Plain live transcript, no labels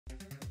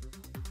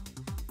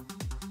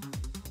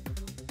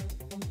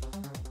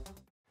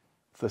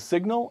The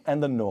signal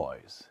and the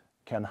noise.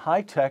 Can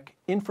high-tech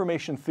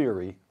information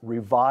theory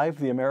revive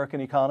the American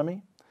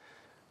economy?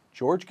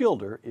 George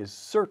Gilder is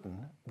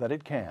certain that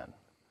it can.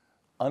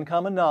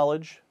 Uncommon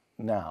Knowledge,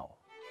 now.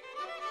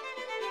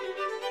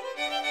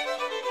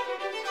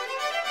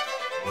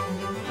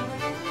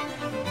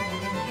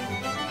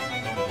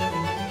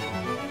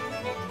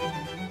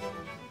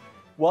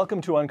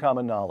 Welcome to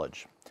Uncommon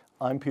Knowledge.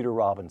 I'm Peter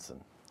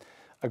Robinson.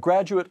 A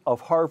graduate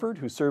of Harvard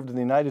who served in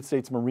the United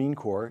States Marine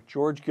Corps,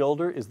 George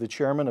Gilder is the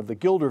chairman of the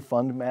Gilder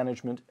Fund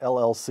Management,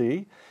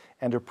 LLC,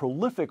 and a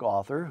prolific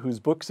author whose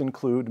books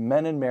include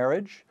Men and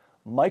Marriage,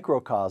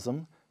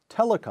 Microcosm,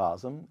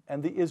 Telecosm,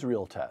 and the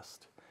Israel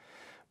Test.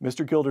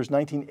 Mr. Gilder's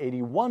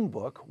 1981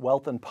 book,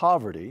 Wealth and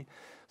Poverty,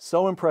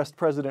 so impressed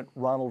President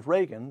Ronald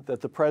Reagan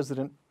that the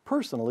president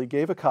personally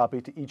gave a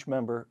copy to each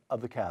member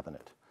of the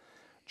cabinet.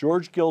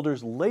 George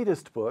Gilder's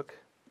latest book,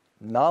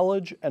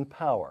 Knowledge and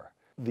Power,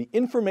 The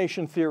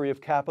Information Theory of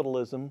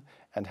Capitalism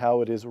and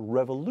How It is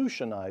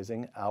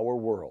Revolutionizing Our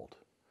World.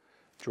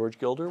 George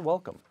Gilder,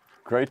 welcome.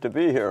 Great to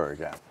be here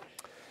again.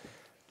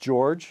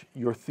 George,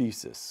 your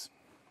thesis.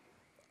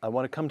 I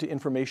want to come to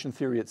information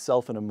theory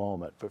itself in a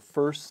moment, but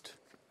first,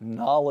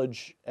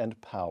 knowledge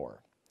and power.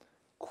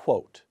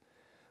 Quote,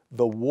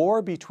 "The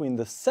war between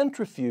the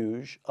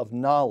centrifuge of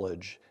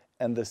knowledge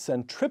and the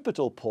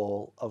centripetal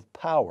pull of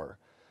power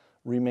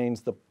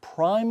remains the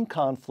prime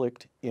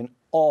conflict in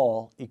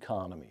all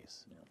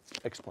economies."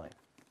 Explain.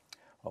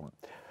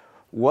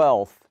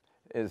 Wealth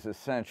is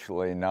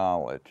essentially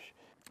knowledge.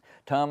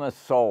 Thomas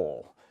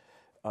Sowell,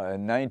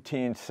 in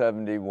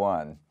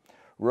 1971,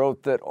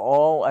 wrote that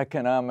all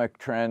economic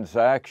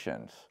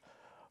transactions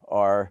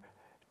are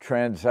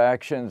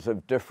transactions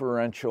of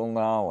differential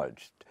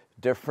knowledge,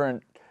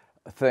 different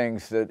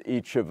things that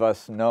each of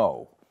us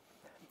know.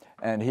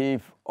 And he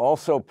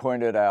also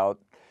pointed out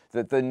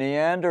that the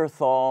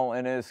Neanderthal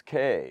in his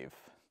cave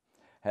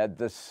had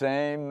the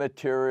same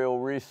material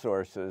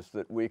resources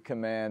that we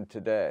command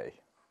today.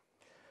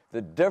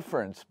 The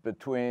difference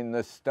between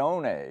the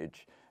Stone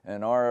Age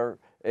and our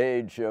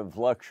age of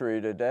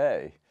luxury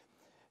today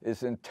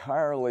is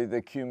entirely the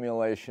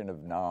accumulation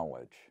of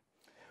knowledge.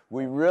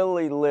 We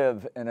really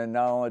live in a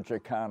knowledge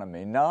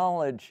economy.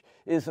 Knowledge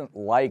isn't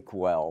like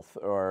wealth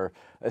or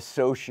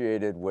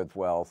associated with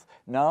wealth.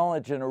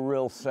 Knowledge in a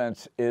real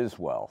sense is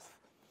wealth.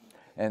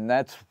 And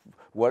that's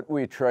what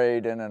we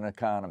trade in an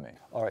economy.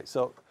 All right,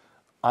 so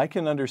I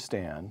can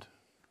understand,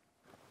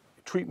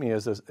 treat me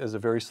as a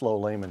very slow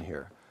layman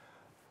here.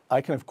 I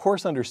can of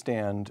course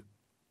understand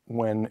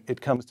when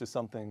it comes to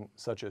something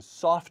such as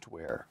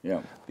software,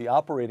 the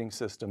operating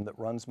system that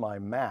runs my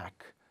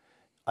Mac.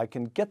 I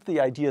can get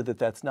the idea that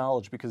that's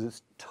knowledge because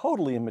it's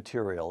totally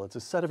immaterial. It's a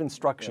set of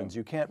instructions.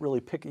 You can't really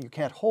pick it, you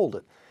can't hold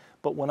it.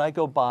 But when I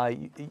go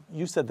buy,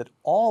 you said that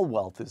all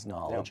wealth is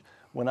knowledge.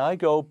 When I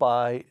go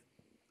buy,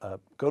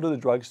 go to the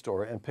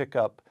drugstore and pick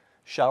up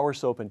shower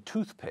soap and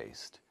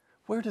toothpaste,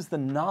 where does the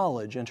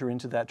knowledge enter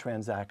into that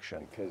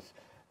transaction?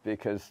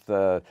 Because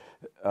the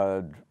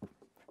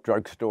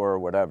drugstore or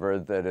whatever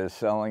that is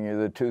selling you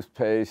the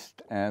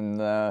toothpaste and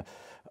the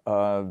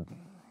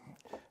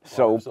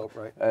soap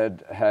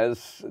right,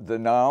 has the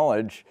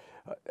knowledge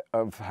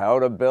of how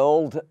to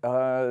build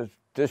a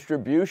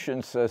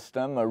distribution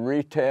system, a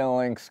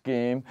retailing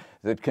scheme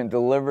that can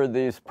deliver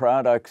these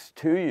products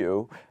to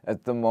you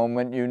at the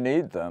moment you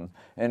need them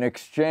in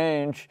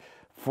exchange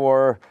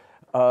for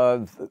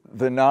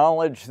the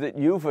knowledge that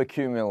you've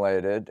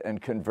accumulated and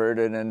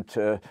converted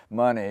into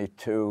money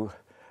to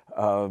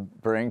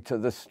bring to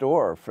the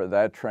store for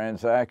that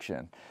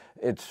transaction.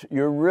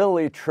 You're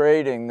really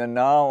trading the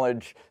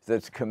knowledge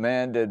that's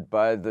commanded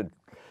by the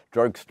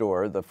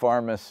drugstore, the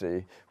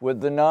pharmacy, with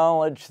the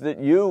knowledge that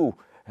you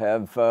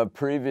have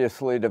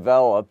previously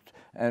developed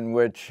and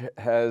which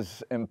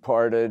has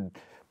imparted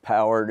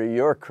power to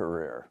your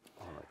career.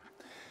 All right.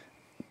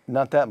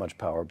 Not that much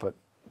power,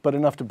 but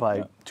enough to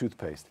buy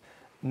toothpaste.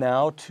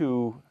 Now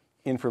to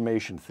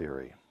information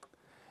theory.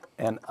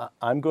 And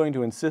I'm going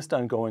to insist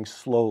on going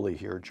slowly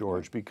here,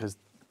 George, because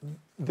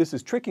this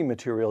is tricky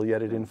material,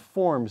 yet it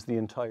informs the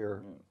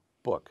entire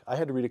book. I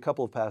had to read a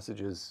couple of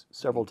passages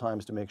several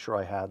times to make sure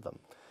I had them.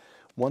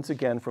 Once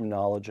again, from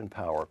Knowledge and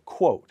Power,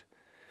 quote,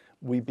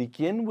 "We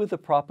begin with the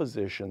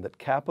proposition that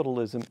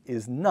capitalism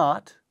is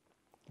not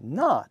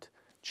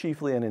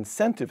chiefly an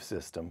incentive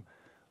system,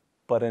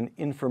 but an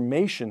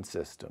information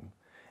system,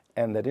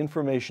 and that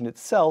information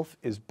itself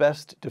is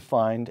best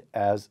defined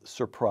as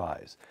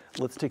surprise."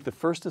 Let's take the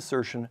first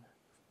assertion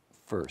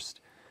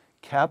first.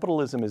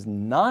 Capitalism is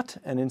not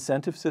an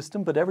incentive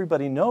system, but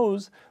everybody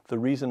knows the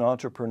reason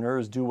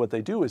entrepreneurs do what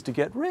they do is to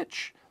get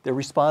rich. They're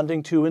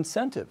responding to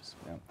incentives.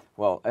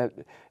 Well,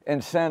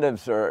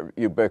 incentives are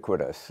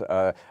ubiquitous.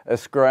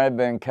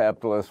 Ascribing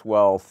capitalist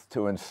wealth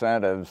to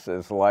incentives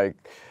is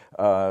like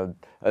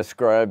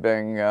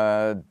ascribing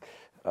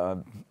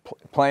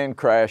plane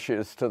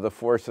crashes to the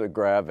force of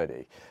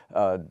gravity.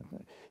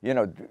 You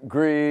know,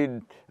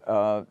 greed,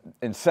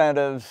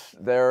 incentives,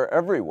 they're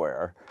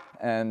everywhere.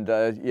 And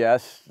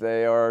yes,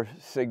 they are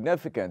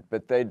significant,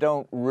 but they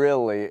don't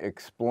really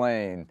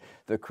explain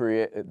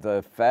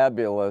the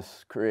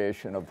fabulous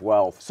creation of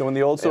wealth. So in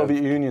the old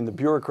Soviet Union, the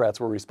bureaucrats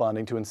were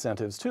responding to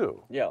incentives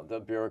too. Yeah, the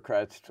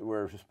bureaucrats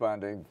were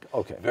responding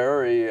Okay.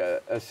 very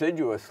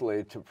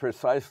assiduously to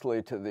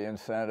precisely to the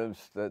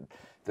incentives that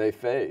they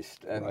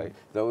faced. And right.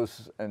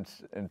 those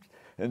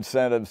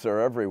incentives are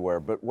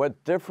everywhere. But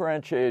what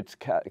differentiates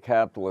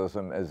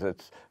capitalism is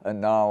it's a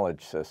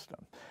knowledge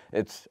system.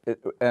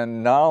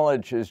 And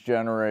knowledge is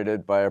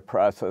generated by a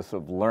process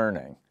of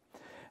learning.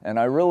 And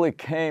I really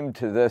came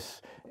to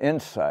this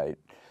insight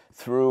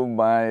through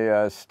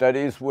my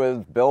studies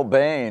with Bill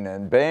Bain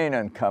and Bain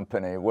and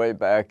Company way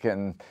back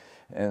in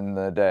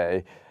the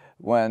day,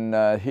 when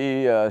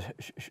he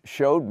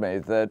showed me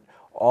that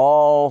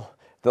all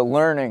the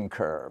learning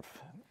curve,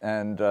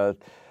 and the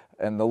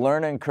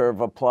learning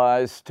curve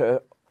applies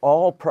to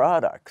all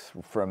products,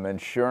 from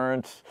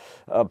insurance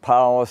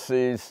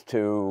policies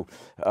to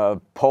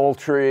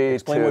poultry.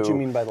 Explain what you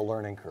mean by the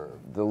learning curve.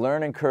 The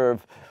learning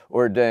curve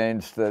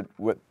ordains that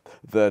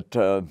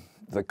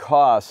the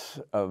costs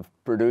of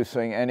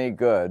producing any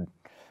good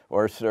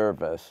or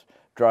service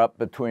drop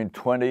between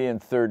 20 and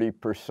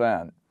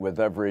 30% with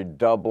every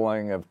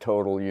doubling of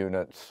total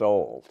units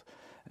sold.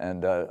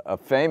 And a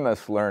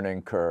famous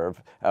learning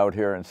curve out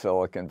here in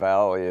Silicon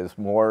Valley is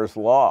Moore's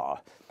Law.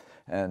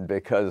 And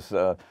because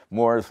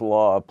Moore's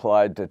Law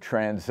applied to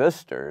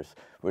transistors,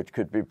 which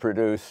could be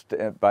produced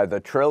by the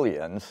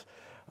trillions,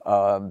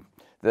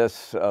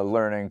 this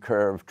learning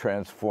curve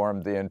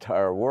transformed the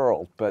entire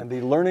world. And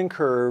the learning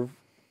curve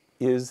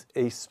is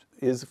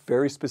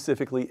very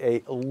specifically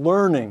a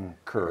learning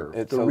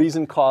curve. The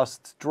reason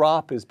costs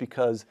drop is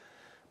because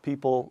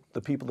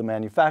the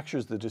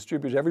manufacturers, the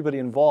distributors, everybody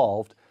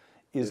involved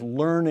is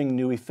learning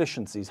new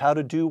efficiencies, how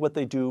to do what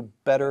they do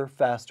better,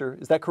 faster.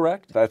 Is that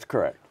correct? That's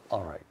correct.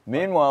 All right.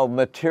 Meanwhile,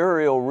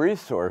 material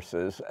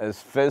resources,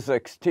 as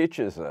physics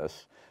teaches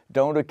us,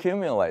 don't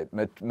accumulate.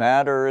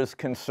 Matter is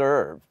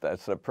conserved.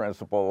 That's the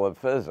principle of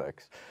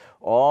physics.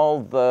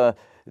 All the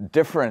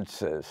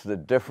differences, the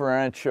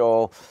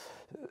differential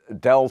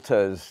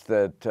deltas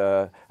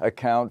that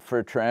account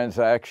for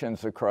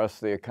transactions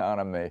across the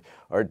economy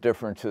are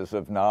differences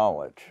of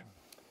knowledge.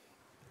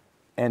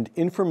 And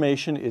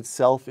information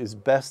itself is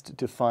best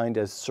defined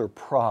as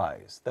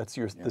surprise. That's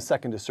the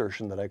second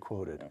assertion that I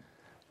quoted. Yeah.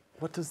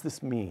 What does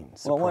this mean,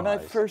 surprise? Well, when I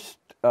first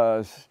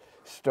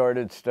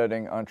started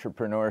studying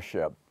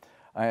entrepreneurship,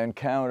 I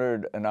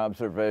encountered an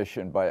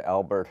observation by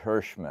Albert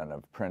Hirschman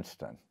of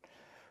Princeton,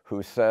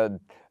 who said,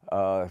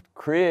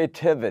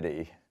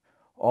 creativity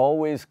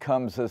always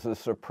comes as a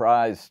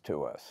surprise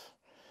to us.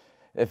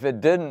 If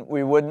it didn't,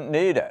 we wouldn't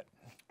need it.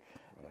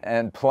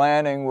 And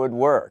planning would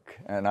work.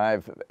 And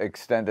I've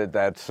extended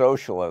that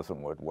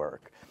socialism would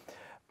work.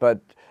 But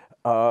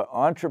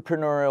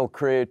entrepreneurial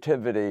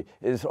creativity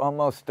is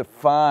almost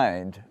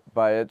defined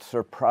by its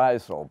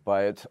surprisal,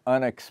 by its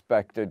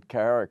unexpected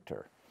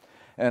character.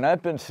 And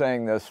I've been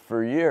saying this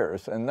for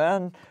years. And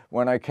then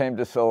when I came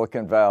to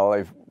Silicon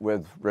Valley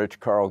with Rich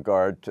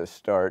Karlgaard to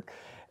start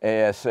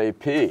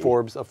ASAP.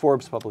 A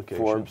Forbes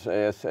publication. Forbes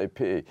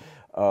ASAP.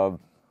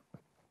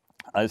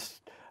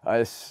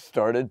 I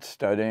started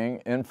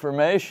studying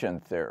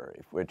information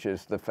theory, which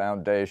is the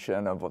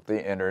foundation of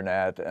the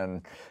internet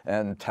and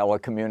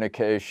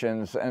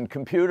telecommunications and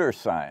computer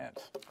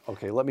science.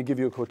 Okay, let me give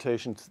you a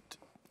quotation.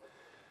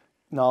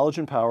 Knowledge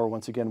and power,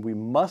 once again, we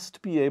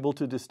must be able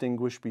to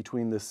distinguish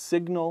between the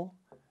signal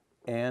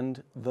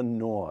and the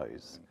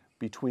noise,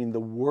 between the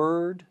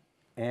word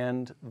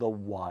and the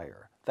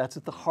wire. That's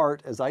at the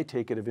heart, as I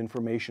take it, of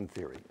information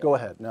theory. Go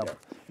ahead. Now,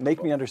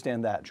 make me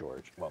understand that,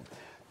 George. Well,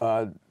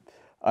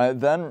 I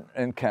then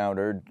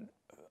encountered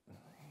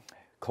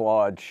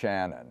Claude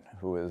Shannon,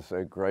 who is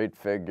a great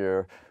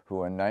figure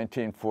who in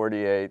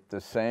 1948,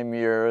 the same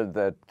year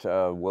that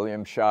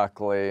William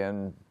Shockley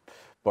and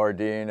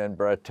Bardeen and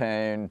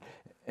Brattain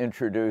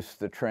introduced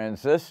the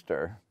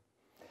transistor,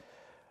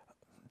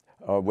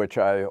 which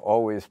I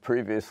always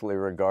previously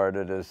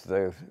regarded as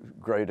the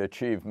great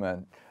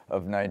achievement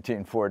of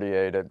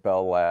 1948 at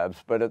Bell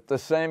Labs. But at the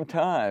same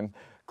time,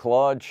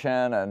 Claude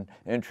Shannon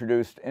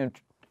introduced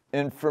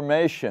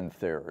information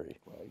theory,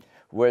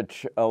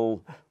 which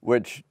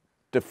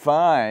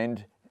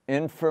defined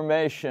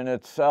information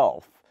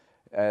itself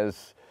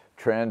as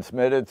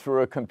transmitted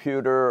through a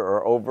computer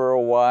or over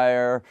a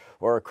wire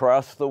or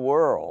across the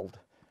world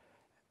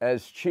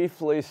as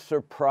chiefly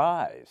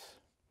surprise.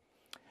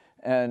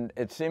 And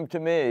it seemed to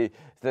me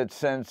that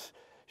since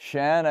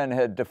Shannon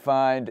had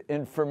defined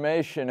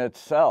information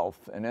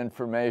itself, and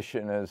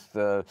information is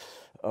the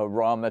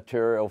raw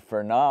material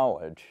for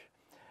knowledge,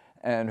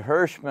 and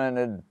Hirschman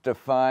had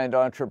defined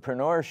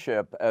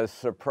entrepreneurship as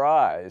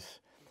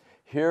surprise,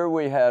 here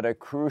we had a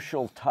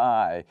crucial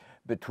tie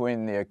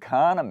between the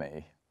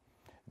economy,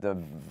 the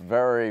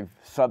very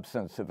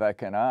substance of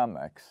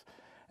economics,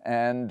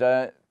 and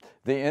the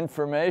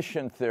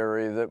information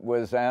theory that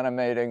was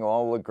animating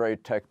all the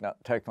great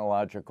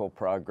technological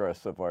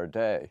progress of our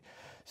day.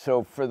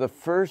 So for the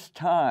first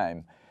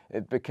time,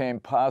 it became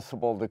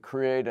possible to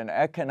create an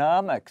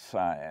economic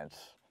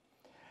science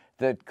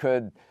that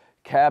could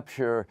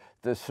capture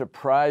the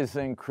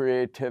surprising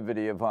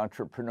creativity of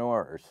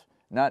entrepreneurs,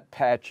 not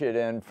patch it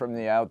in from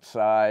the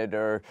outside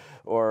or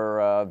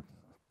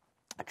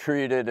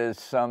treat it as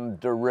some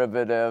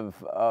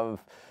derivative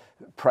of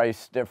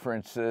price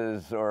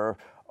differences or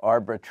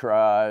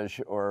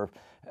arbitrage or,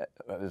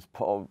 as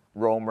Paul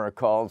Romer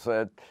calls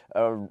it,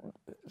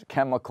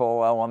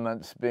 chemical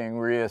elements being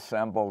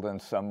reassembled in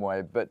some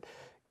way. But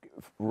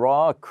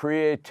raw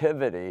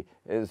creativity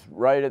is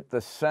right at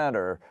the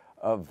center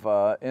of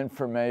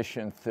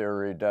information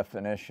theory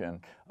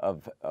definition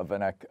of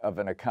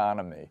an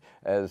economy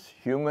as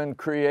human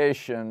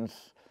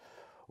creations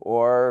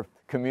or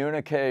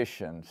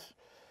communications,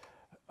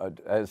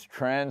 as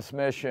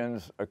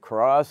transmissions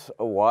across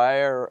a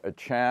wire, a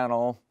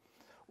channel,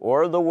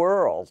 or the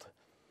world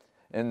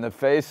in the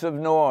face of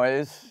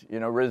noise,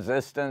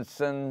 resistance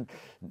and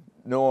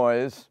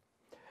noise,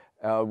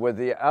 with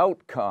the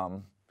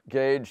outcome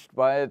gauged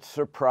by its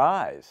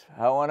surprise,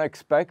 how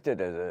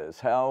unexpected it is,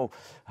 how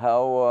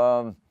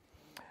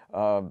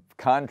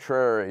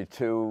contrary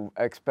to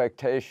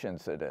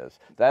expectations it is.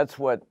 That's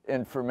what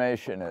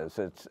information is.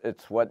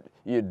 It's what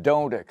you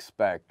don't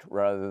expect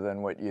rather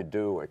than what you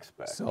do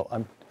expect.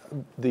 So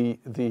the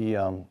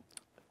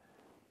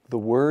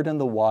word and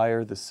the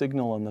wire, the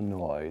signal and the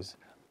noise.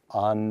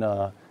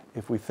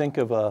 If we think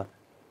of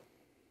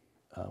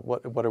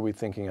what are we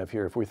thinking of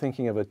here? If we're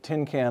thinking of a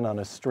tin can on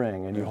a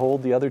string and you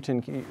hold the other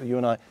tin can,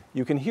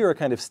 you can hear a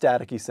kind of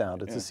staticky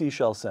sound. It's a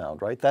seashell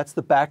sound, right? That's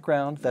the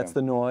background, that's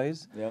the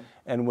noise.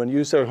 And when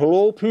you say,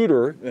 hello,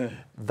 Peter,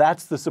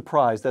 that's the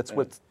surprise. That's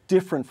what's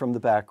different from the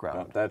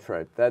background. That's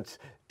right. That's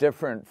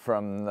different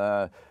from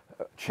the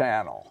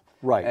channel.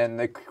 Right. And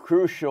the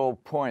crucial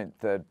point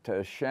that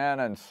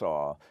Shannon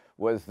saw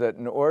was that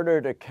in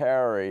order to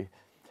carry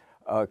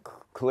a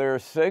clear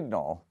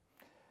signal,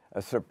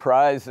 a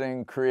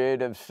surprising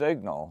creative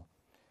signal,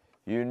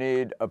 you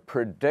need a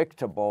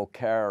predictable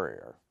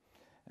carrier.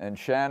 And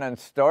Shannon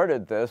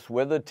started this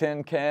with a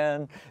tin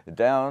can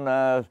down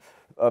a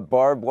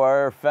barbed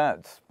wire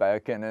fence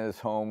back in his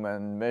home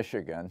in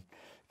Michigan,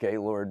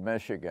 Gaylord,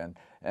 Michigan.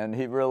 And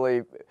he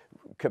really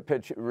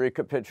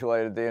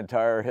recapitulated the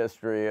entire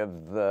history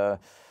of the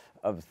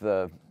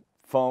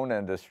phone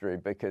industry,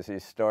 because he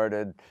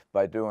started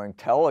by doing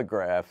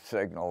telegraph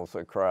signals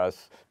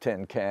across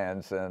tin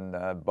cans and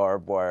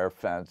barbed wire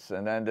fence,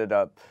 and ended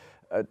up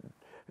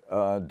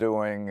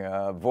doing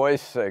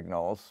voice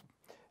signals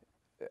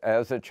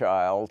as a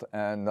child,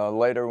 and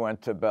later went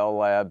to Bell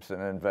Labs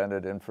and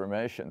invented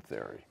information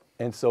theory.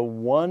 And so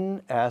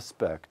one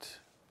aspect,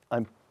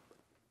 I'm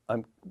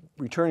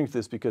returning to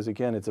this because,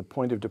 again, it's a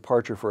point of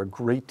departure for a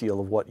great deal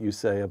of what you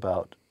say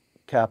about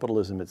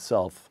capitalism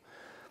itself.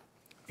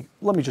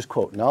 Let me just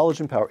quote, knowledge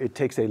and power, it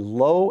takes a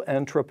low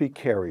entropy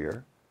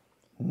carrier,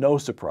 no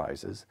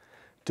surprises,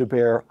 to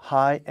bear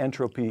high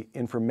entropy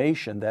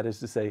information, that is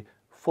to say,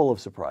 full of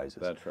surprises.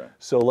 That's right.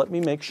 So let me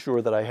make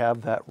sure that I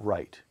have that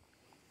right.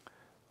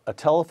 A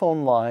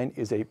telephone line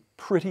is a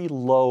pretty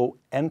low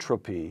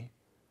entropy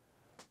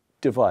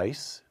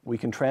device. We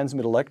can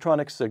transmit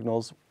electronic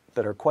signals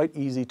that are quite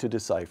easy to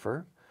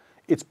decipher.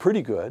 It's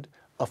pretty good.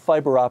 A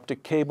fiber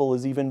optic cable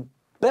is even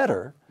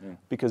better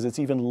because it's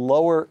even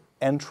lower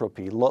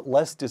entropy,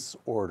 less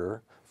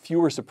disorder,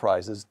 fewer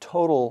surprises,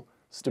 total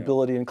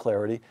stability and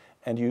clarity,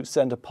 and you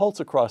send a pulse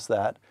across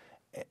that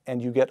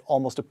and you get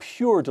almost a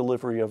pure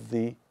delivery of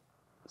the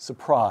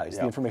surprise,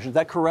 the information. Is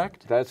that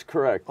correct? That's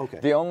correct. Okay.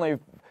 The only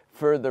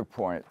further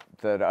point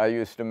that I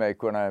used to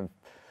make when I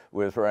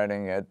was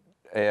writing at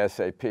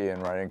ASAP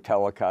and writing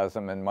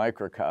telecosm and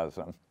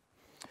microcosm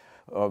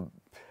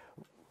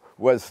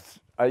was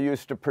I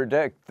used to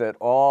predict that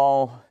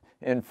all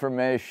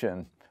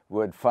information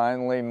would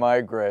finally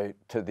migrate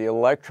to the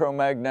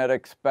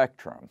electromagnetic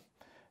spectrum,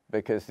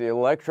 because the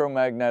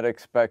electromagnetic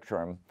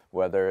spectrum,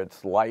 whether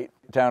it's light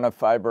down a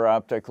fiber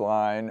optic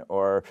line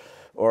or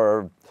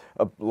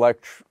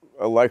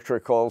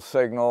electrical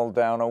signal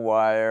down a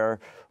wire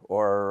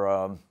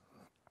or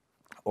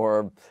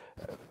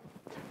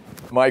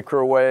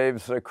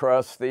microwaves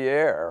across the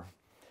air,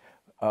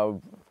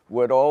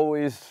 would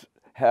always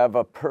have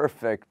a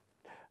perfect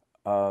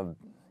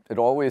it'd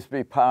always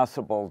be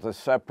possible to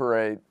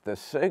separate the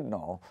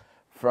signal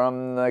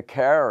from the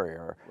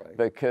carrier,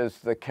 because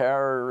the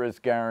carrier is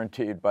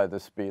guaranteed by the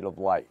speed of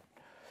light.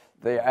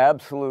 The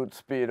absolute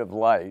speed of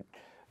light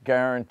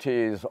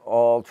guarantees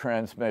all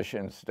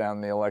transmissions down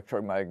the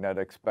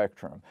electromagnetic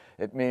spectrum.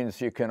 It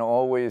means you can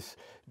always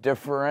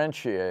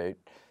differentiate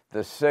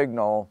the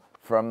signal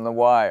from the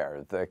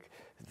wire,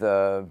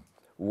 the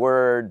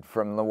word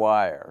from the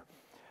wire,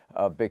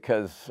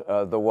 because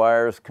the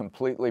wire is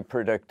completely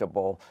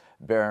predictable,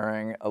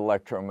 bearing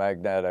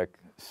electromagnetic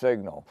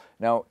signal.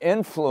 Now,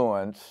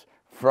 influence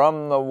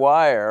from the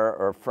wire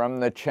or from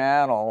the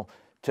channel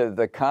to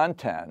the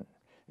content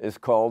is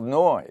called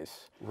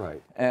noise.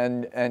 Right.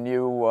 And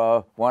you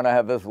want to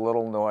have as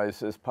little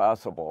noise as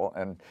possible.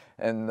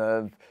 And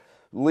the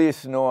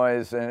least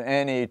noise in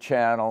any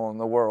channel in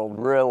the world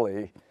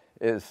really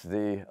is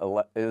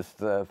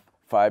the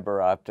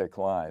fiber optic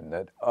line,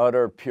 that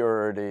utter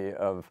purity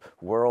of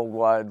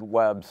worldwide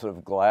webs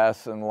of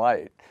glass and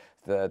light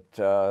that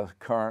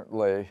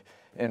currently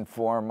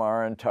inform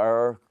our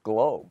entire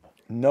globe.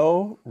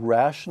 No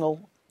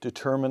rational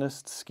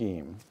determinist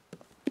scheme,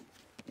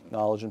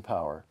 knowledge and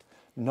power,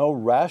 no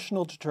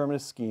rational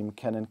determinist scheme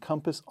can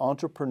encompass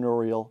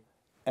entrepreneurial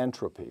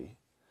entropy.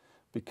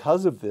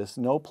 Because of this,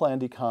 no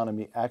planned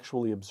economy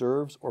actually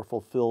observes or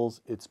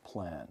fulfills its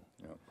plan.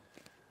 Yep.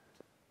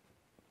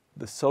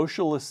 The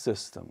socialist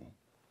system,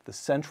 the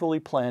centrally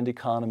planned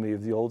economy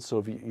of the old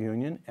Soviet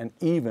Union, and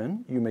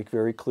even, you make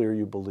very clear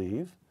you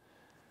believe,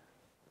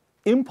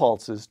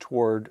 impulses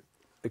toward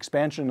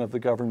expansion of the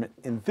government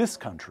in this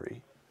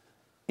country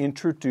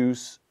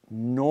introduce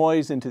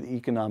noise into the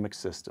economic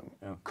system.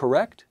 Yeah.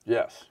 Correct?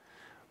 Yes.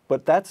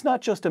 But that's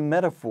not just a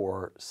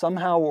metaphor.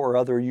 Somehow or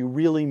other, you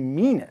really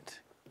mean it.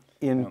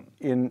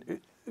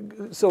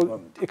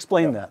 So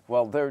explain that.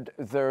 Well,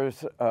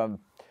 there's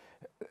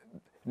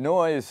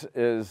noise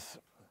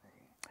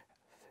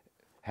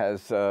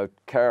has a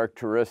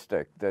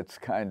characteristic that's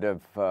kind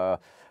of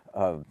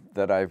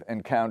that I've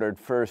encountered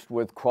first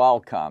with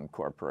Qualcomm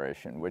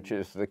Corporation, which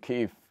is the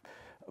key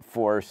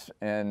force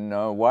in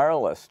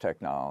wireless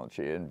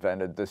technology.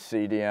 Invented the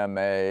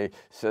CDMA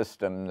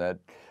system that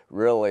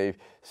really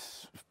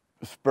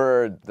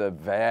spurred the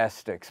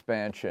vast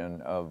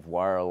expansion of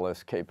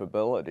wireless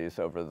capabilities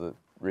over the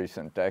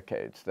recent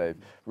decades. They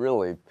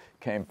really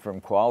came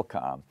from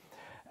Qualcomm.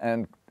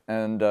 And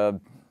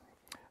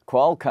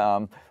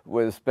Qualcomm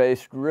was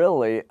based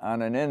really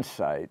on an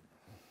insight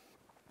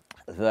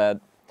that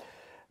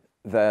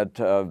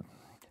the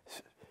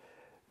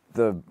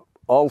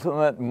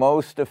ultimate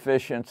most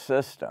efficient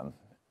system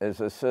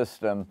is a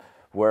system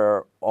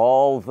where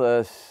all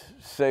the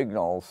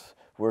signals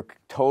were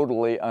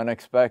totally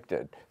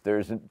unexpected.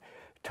 There's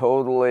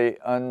totally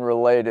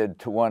unrelated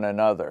to one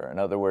another. In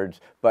other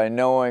words, by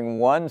knowing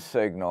one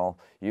signal,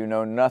 you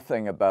know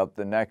nothing about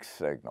the next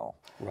signal.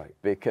 Right.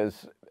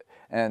 Because,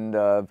 and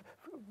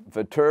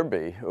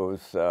Viterbi, who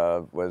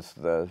was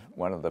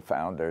one of the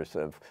founders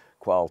of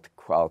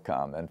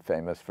Qualcomm and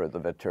famous for the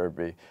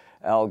Viterbi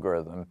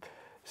algorithm,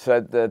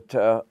 said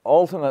that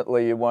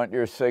ultimately you want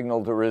your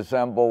signal to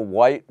resemble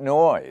white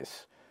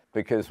noise,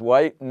 because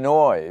white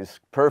noise,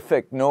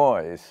 perfect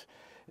noise,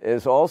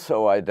 is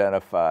also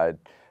identified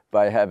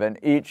by having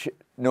each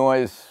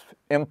noise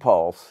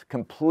impulse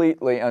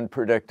completely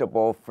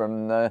unpredictable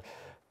from the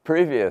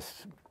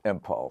previous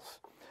impulse.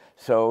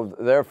 So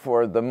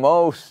therefore, the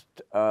most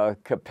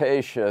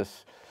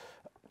capacious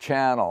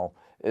channel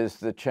is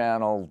the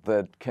channel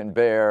that can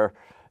bear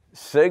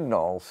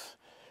signals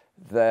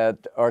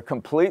that are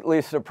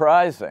completely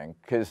surprising,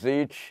 because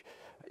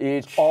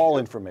it's all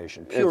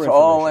information, pure it's information.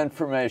 all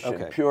information,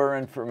 okay. Pure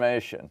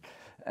information.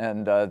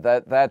 And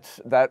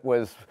that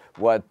was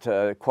what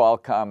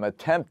Qualcomm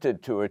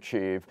attempted to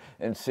achieve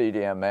in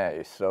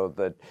CDMA, so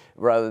that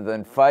rather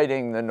than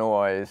fighting the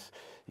noise,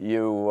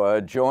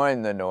 you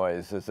join the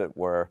noise, as it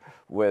were,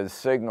 with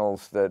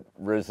signals that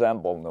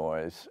resemble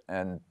noise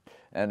and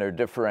are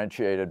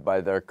differentiated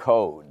by their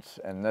codes.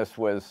 And this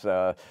was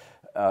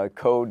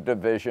code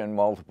division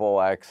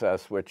multiple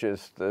access, which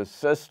is the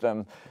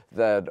system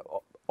that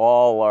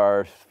all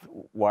our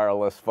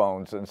wireless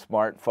phones and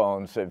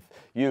smartphones have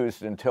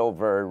used until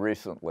very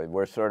recently.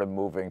 We're sort of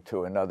moving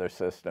to another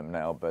system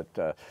now, but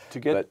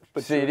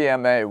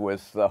CDMA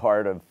was the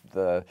heart of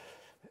the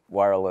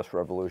wireless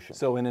revolution.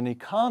 So in an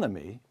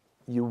economy,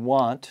 you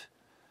want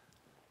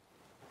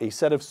a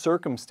set of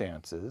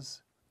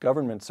circumstances,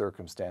 government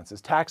circumstances,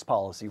 tax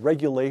policy,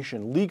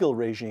 regulation, legal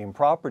regime,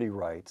 property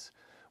rights,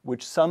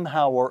 which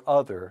somehow or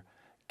other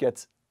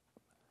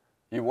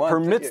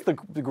permits the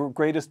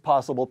greatest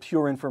possible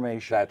pure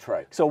information. That's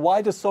right. So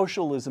why does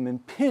socialism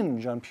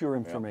impinge on pure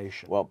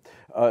information? Yeah.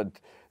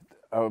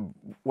 Well,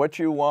 what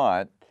you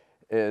want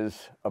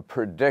is a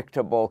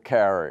predictable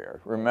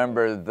carrier.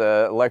 Remember,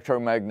 the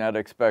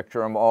electromagnetic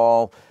spectrum,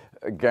 all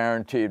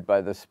guaranteed by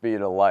the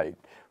speed of light.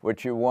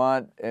 What you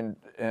want in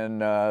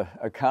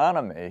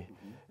economy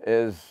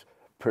is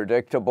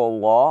predictable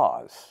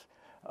laws,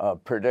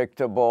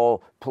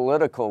 predictable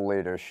political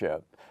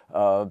leadership,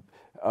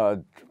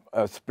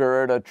 a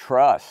spirit of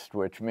trust,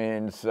 which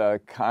means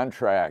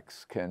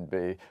contracts can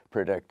be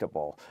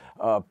predictable.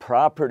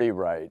 Property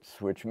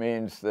rights, which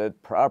means that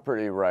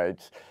property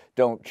rights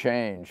don't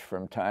change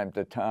from time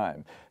to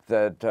time.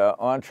 That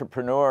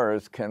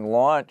entrepreneurs can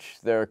launch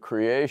their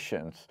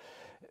creations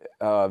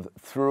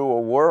through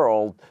a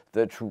world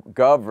that's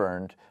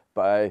governed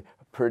by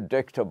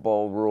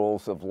predictable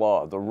rules of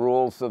law, the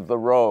rules of the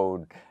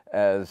road,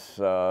 as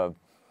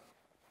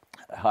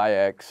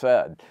Hayek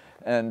said.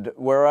 And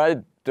where I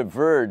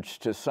diverge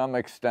to some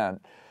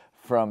extent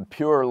from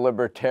pure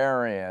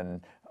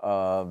libertarian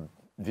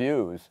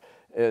views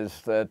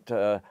is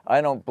that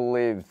I don't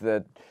believe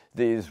that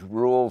these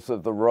rules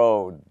of the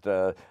road,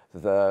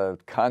 the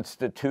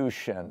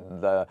Constitution,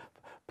 the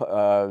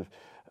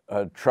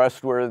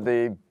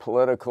trustworthy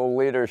political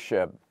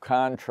leadership,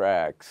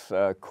 contracts,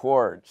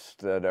 courts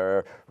that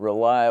are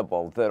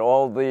reliable, that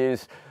all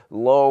these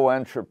low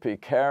entropy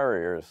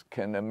carriers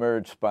can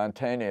emerge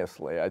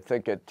spontaneously. I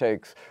think it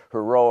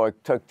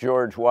took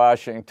George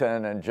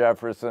Washington and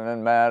Jefferson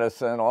and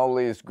Madison, all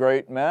these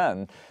great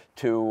men,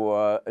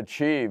 to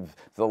achieve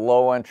the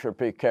low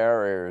entropy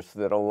carriers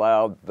that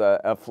allowed the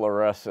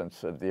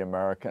efflorescence of the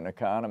American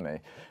economy.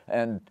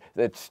 And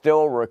it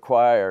still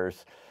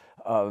requires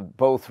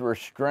both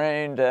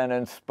restrained and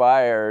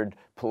inspired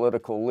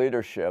political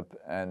leadership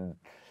and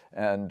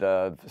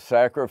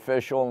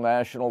sacrificial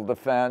national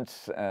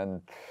defense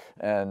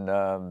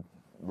and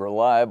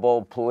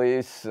reliable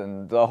police,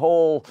 and the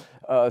whole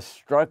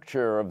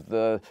structure of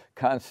the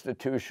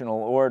constitutional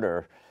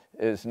order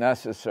is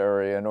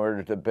necessary in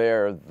order to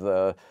bear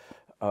the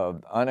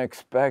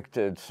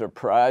unexpected,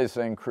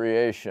 surprising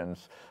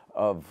creations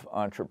of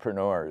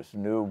entrepreneurs,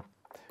 new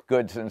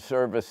goods and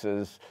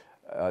services,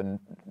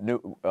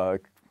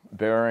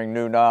 bearing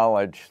new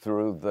knowledge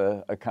through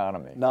the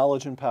economy.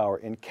 Knowledge and power.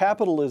 In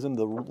capitalism,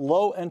 the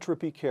low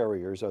entropy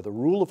carriers are the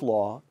rule of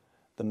law,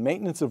 the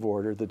maintenance of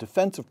order, the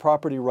defense of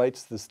property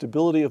rights, the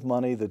stability of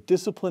money, the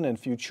discipline and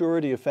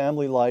futurity of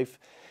family life,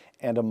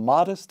 and a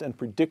modest and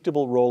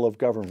predictable role of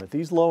government.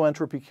 These low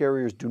entropy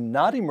carriers do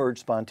not emerge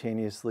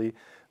spontaneously.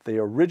 They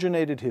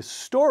originated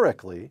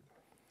historically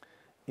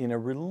in a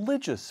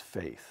religious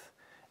faith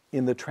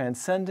in the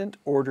transcendent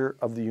order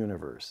of the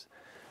universe.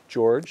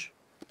 George,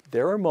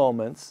 there are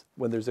moments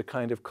when there's a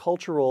kind of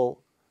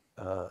cultural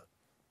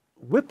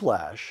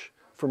whiplash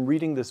from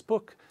reading this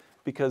book,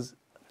 because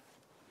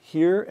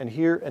here and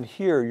here and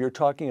here you're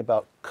talking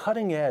about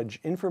cutting edge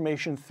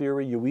information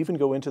theory. You even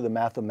go into the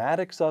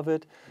mathematics of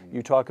it.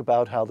 You talk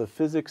about how the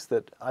physics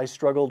that I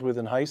struggled with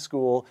in high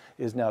school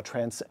is now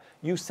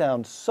you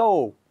sound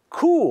so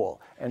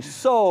cool and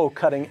so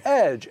cutting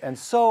edge and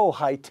so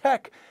high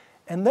tech.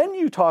 And then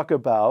you talk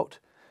about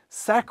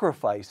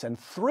sacrifice and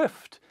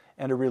thrift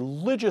and a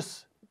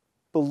religious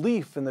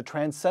belief in the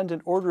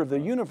transcendent order of the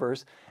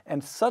universe,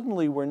 and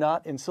suddenly we're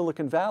not in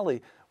Silicon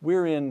Valley,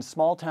 we're in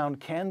small-town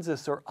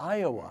Kansas or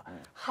Iowa.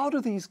 How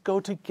do these go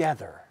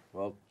together?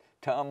 Well,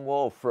 Tom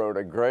Wolfe wrote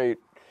a great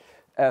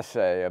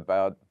essay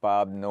about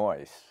Bob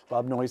Noyce.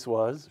 Bob Noyce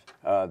was?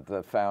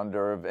 The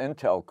founder of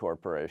Intel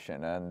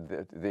Corporation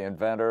and the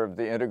inventor of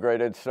the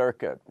integrated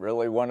circuit.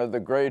 Really one of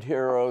the great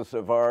heroes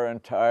of our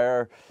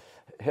entire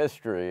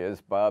history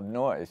is Bob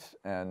Noyce.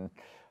 And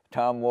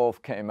Tom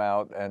Wolfe came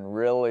out and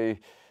really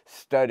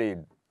studied.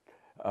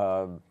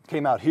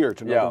 Came out here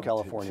to Northern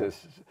California.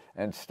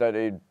 And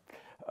studied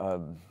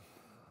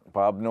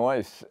Bob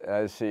Noyce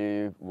as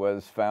he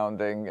was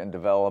founding and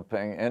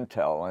developing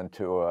Intel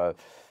into a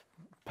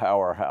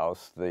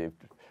powerhouse,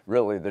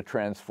 really the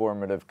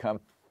transformative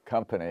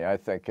company, I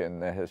think, in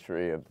the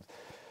history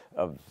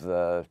of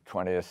the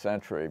 20th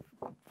century,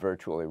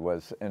 virtually,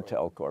 was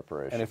Intel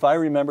Corporation. And if I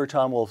remember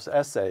Tom Wolfe's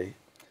essay,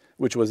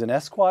 which was in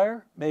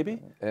Esquire,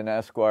 maybe? In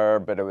Esquire,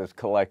 but it was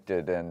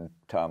collected in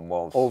Tom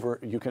Wolfe's over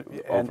and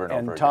over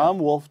again. And Tom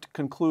Wolfe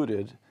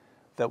concluded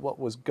that what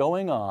was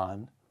going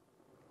on,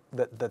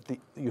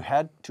 you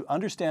had to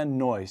understand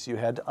Noyce, you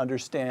had to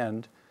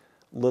understand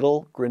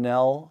Little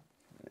Grinnell.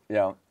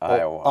 Yeah,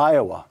 Iowa.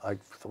 Iowa. I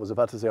was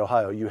about to say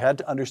Ohio. You had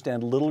to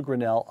understand Little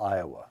Grinnell,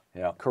 Iowa.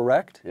 Yeah.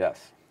 Correct?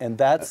 Yes. And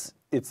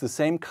it's the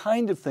same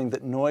kind of thing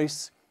that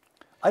Noyce,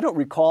 I don't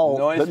recall,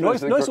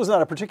 Noyce was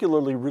not a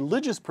particularly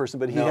religious person,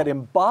 but he had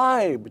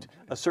imbibed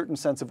a certain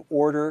sense of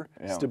order,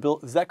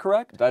 stability. Is that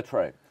correct? That's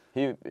right.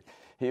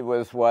 He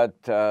was what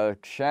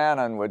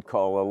Shannon would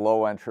call a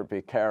low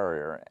entropy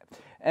carrier.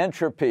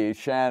 Entropy,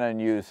 Shannon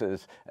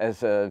uses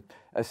as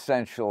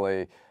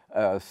essentially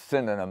a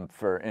synonym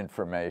for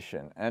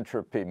information.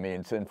 Entropy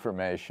means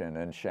information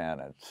in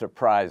Shannon,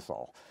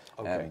 surprisal.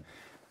 Okay. And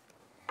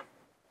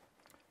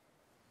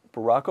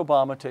Barack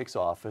Obama takes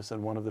office,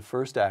 and one of the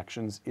first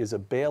actions is a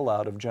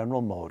bailout of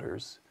General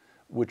Motors,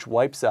 which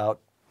wipes out,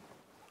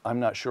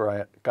 I'm not sure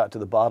I got to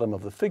the bottom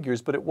of the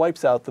figures, but it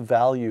wipes out the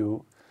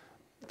value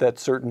that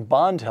certain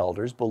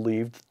bondholders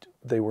believed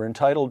they were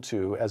entitled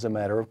to as a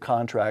matter of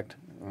contract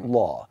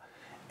law.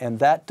 And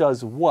that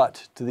does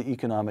what to the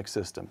economic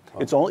system?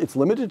 It's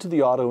limited to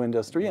the auto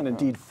industry, and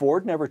indeed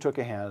Ford never took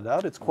a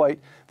handout. The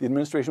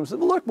administration said,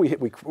 look,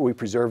 we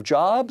preserve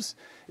jobs.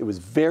 It was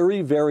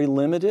very, very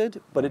limited,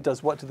 but it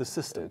does what to the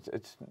system?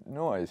 It's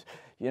noise.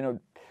 You know,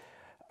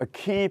 a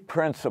key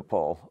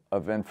principle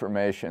of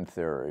information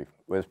theory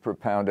was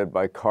propounded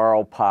by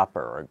Karl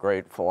Popper, a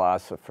great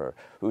philosopher,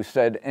 who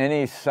said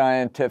any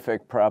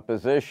scientific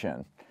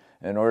proposition,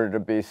 in order to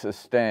be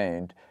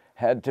sustained,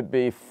 had to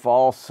be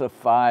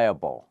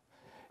falsifiable.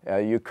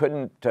 You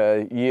couldn't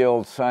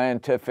yield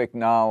scientific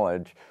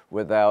knowledge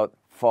without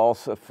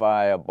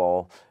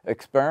falsifiable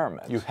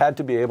experiments. You had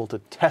to be able to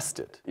test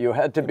it. You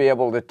had to be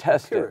able to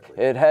test it.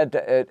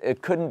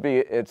 It couldn't be,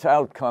 its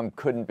outcome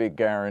couldn't be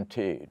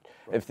guaranteed.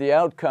 Right. If the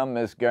outcome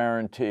is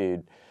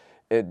guaranteed,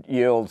 it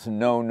yields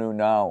no new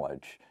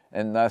knowledge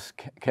and thus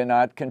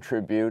cannot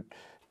contribute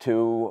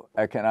to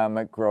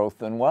economic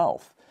growth and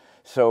wealth.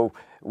 So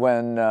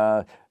when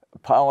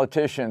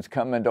politicians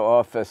come into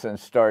office and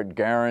start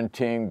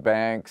guaranteeing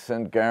banks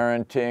and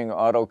guaranteeing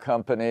auto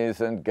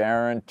companies and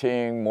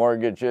guaranteeing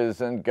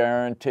mortgages and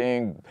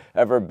guaranteeing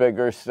ever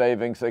bigger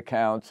savings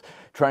accounts,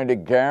 trying to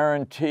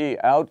guarantee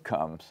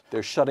outcomes.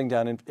 They're shutting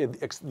down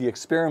the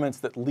experiments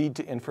that lead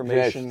to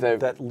information,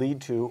 Yes, that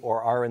lead to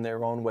or are in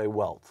their own way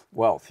wealth.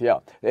 Wealth, yeah.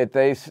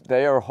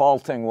 They are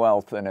halting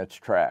wealth in its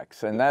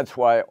tracks. And that's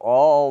why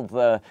all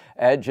the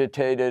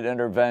agitated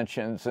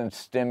interventions and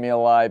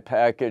stimuli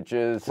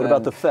packages. What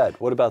about the Fed?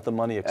 What about the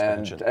money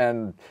expansion?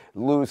 And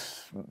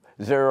loose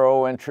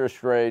zero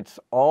interest rates,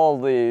 all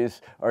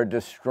these are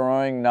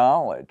destroying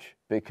knowledge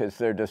because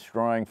they're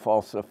destroying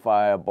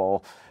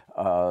falsifiable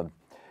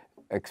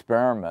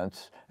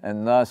experiments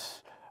and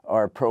thus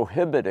are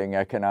prohibiting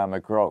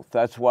economic growth.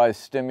 That's why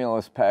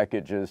stimulus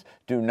packages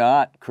do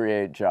not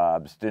create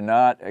jobs, do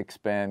not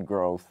expand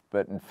growth,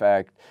 but in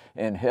fact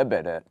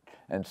inhibit it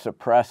and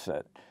suppress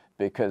it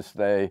because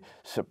they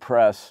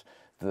suppress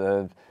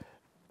the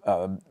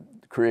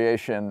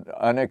creation,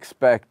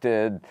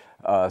 unexpected,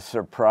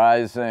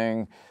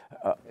 surprising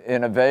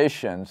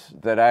innovations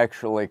that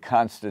actually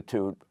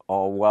constitute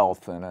all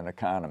wealth in an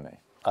economy.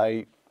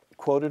 I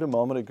quoted a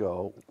moment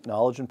ago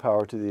knowledge and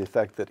power to the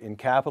effect that in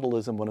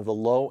capitalism, one of the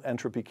low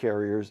entropy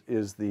carriers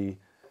is the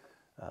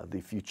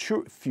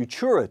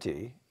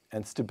futurity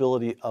and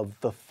stability of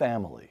the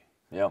family.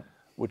 Yeah.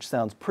 Which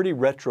sounds pretty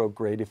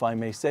retrograde, if I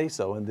may say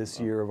so, in this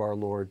year of our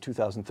Lord,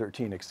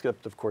 2013,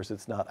 except, of course,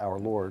 it's not our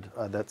Lord.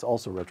 That's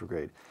also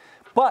retrograde.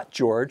 But,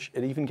 George,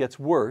 it even gets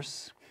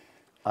worse.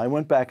 I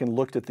went back and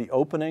looked at the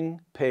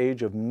opening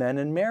page of Men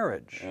and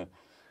Marriage. Yeah.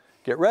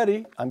 Get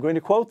ready. I'm going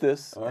to quote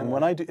this, and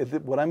when I do,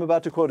 what I'm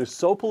about to quote is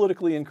so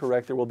politically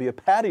incorrect, there will be a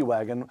paddy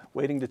wagon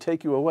waiting to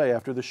take you away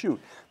after the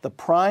shoot. The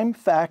prime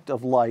fact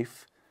of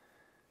life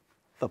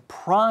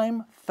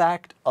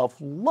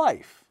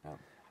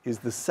is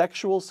the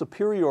sexual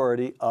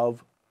superiority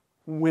of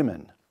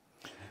women.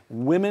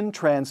 Women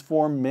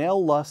transform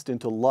male lust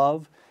into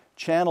love,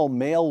 channel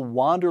male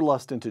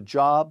wanderlust into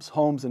jobs,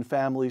 homes, and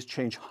families,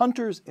 change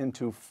hunters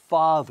into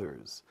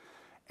fathers,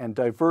 and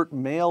divert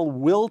male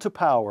will to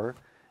power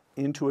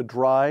into a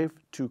drive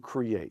to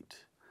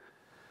create.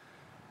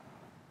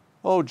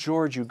 Oh,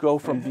 George, you go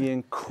from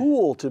being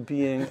cool to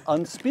being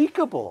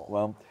unspeakable.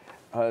 Well,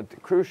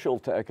 crucial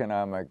to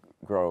economic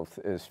growth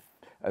is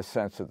a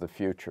sense of the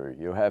future.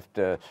 You have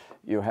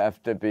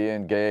to be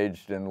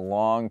engaged in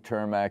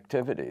long-term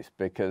activities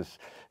because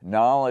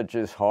knowledge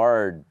is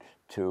hard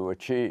to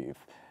achieve,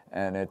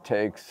 and it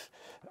takes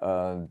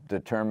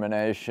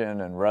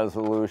determination and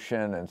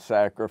resolution and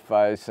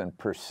sacrifice and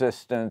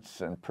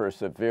persistence and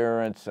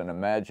perseverance and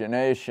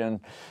imagination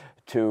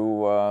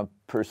to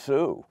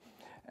pursue.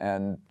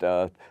 And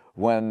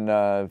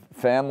when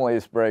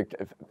families break,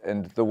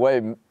 and the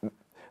way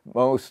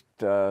most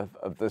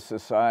of the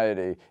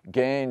society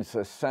gains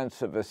a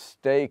sense of a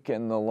stake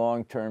in the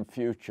long-term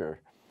future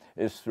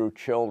is through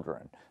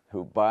children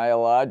who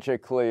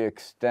biologically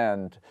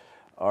extend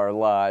our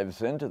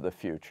lives into the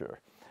future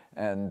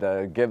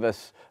and give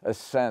us a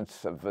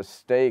sense of a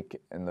stake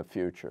in the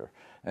future.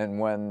 And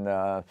when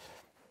the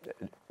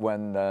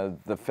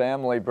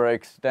family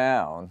breaks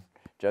down,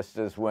 just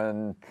as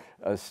when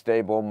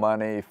stable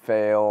money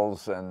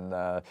fails and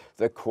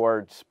the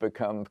courts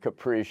become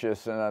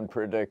capricious and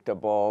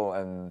unpredictable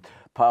and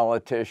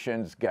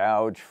politicians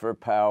gouge for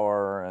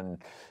power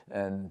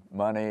and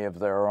money of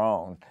their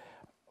own,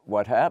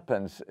 what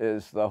happens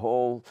is the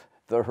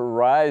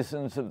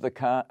horizons of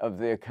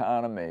the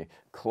economy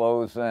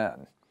close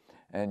in,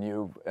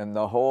 and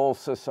the whole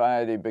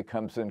society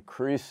becomes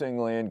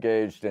increasingly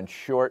engaged in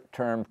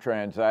short-term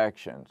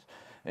transactions.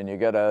 And you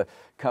get a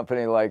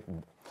company like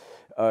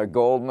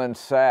Goldman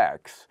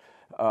Sachs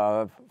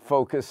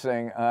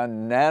focusing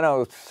on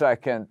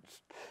nanosecond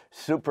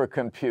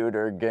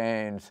supercomputer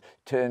gains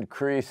to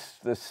increase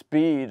the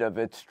speed of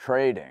its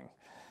trading.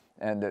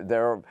 And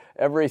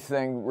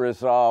everything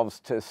resolves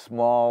to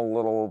small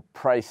little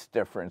price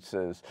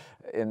differences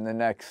in the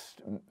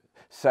next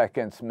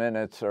seconds,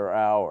 minutes, or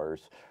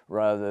hours,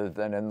 rather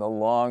than in the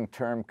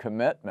long-term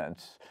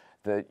commitments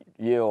that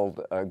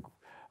yield a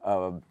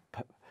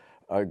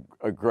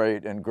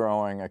great and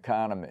growing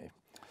economy.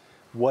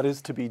 What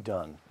is to be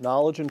done?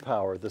 Knowledge and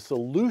power. The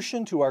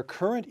solution to our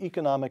current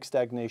economic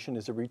stagnation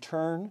is a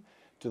return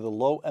to the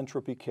low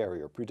entropy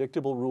carrier,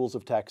 predictable rules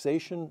of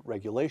taxation,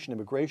 regulation,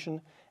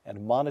 immigration,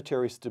 and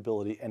monetary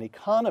stability. An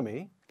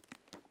economy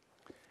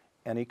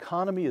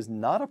is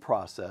not a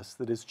process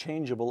that is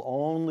changeable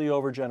only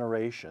over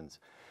generations.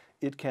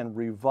 It can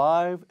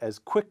revive as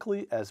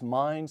quickly as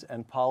minds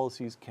and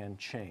policies can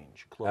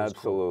change. Close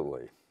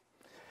Absolutely.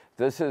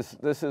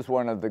 Quote. This is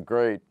one of the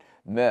great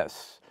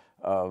myths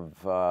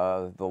of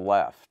the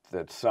left,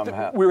 that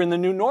somehow we're in the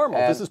new normal.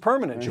 This is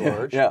permanent,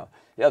 George. Yeah.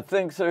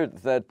 Things are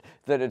that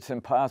it's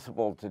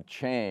impossible to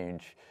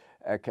change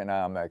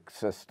economic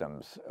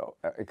systems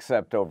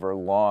except over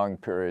long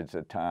periods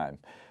of time,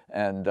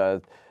 and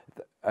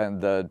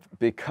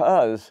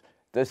because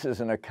this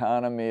is an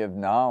economy of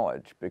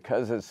knowledge,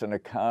 because it's an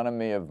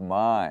economy of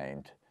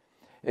mind,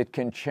 it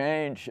can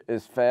change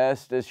as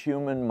fast as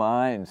human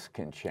minds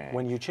can change.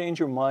 When you change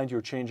your mind,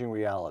 you're changing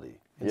reality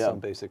in some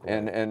basic way.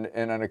 And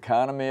in an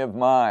economy of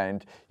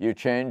mind, you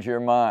change your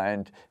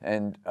mind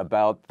and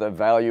about the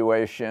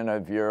valuation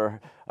of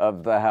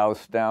the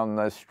house down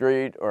the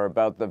street, or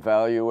about the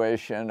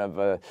valuation of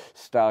a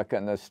stock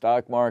in the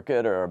stock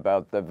market, or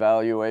about the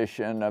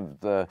valuation of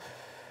the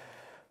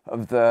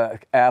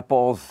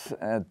apples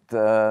at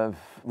the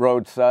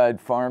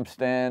roadside farm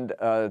stand,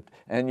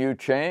 and you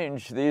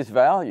change these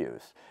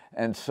values.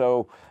 And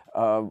so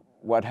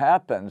what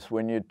happens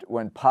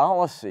when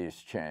policies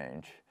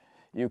change,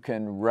 you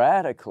can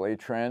radically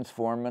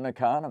transform an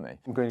economy.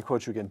 I'm going to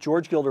quote you again.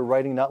 George Gilder,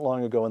 writing not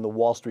long ago in the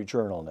Wall Street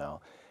Journal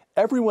now,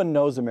 everyone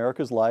knows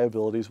America's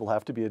liabilities will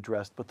have to be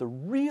addressed, but the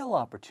real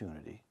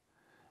opportunity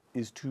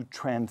is to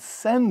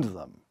transcend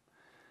them.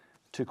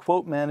 To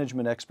quote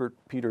management expert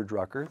Peter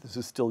Drucker, this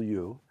is still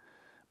you,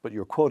 but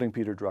you're quoting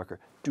Peter Drucker,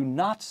 do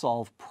not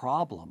solve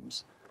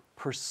problems,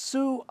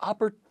 pursue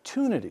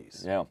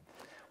opportunities. Yeah.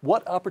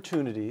 What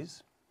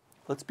opportunities?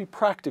 Let's be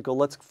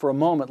practical. For a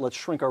moment, let's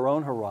shrink our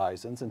own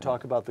horizons and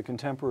talk about the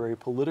contemporary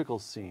political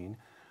scene.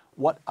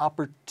 What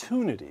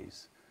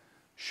opportunities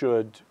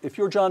should, if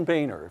you're John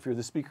Boehner, if you're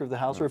the Speaker of the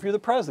House, or if you're the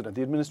President,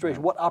 the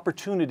administration, what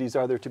opportunities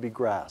are there to be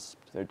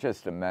grasped? They're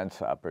just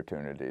immense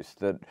opportunities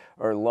that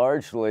are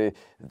largely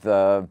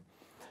the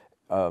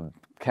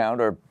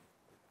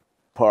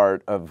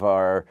counterpart of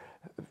our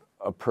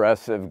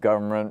oppressive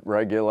government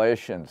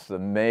regulations, the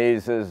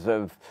mazes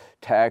of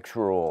tax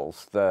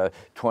rules, the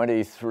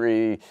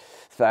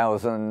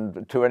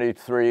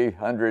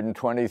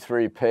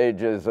 2,323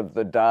 pages of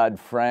the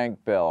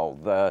Dodd-Frank bill,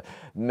 the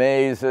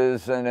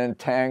mazes and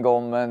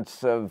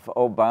entanglements of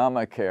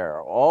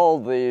Obamacare.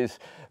 All these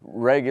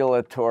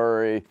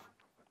regulatory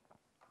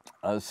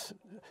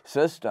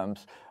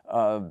systems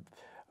are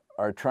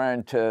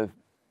trying to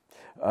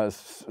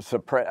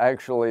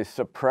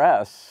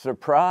suppress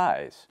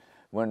surprise,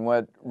 when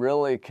what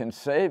really can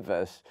save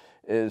us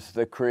is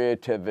the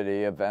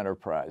creativity of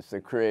enterprise, the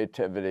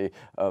creativity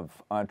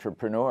of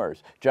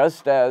entrepreneurs.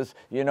 Just as,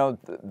 you know,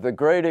 the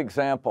great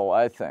example,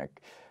 I think,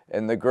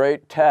 and the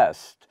great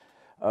test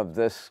of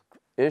this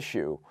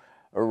issue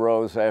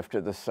arose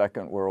after the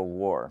Second World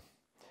War.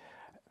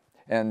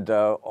 And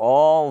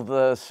all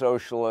the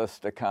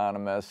socialist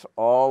economists,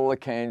 all the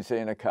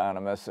Keynesian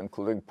economists,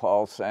 including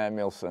Paul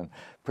Samuelson,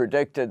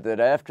 predicted that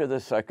after the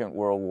Second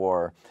World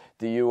War,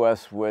 the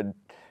U.S. would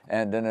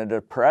end in a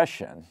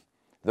depression,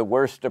 the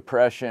worst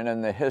depression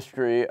in the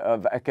history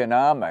of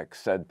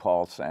economics, said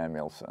Paul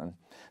Samuelson,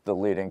 the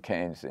leading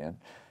Keynesian,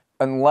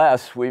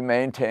 unless we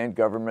maintained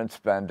government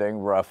spending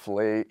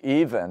roughly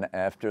even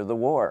after the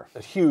war.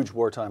 At huge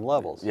wartime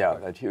levels. Yeah,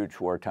 at huge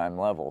wartime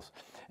levels.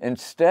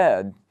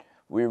 Instead,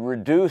 we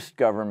reduced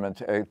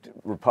government. A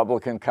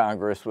Republican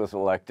Congress was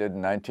elected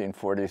in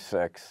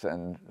 1946,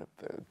 and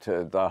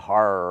to the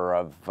horror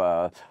of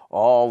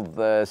all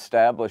the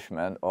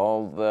establishment,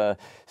 all the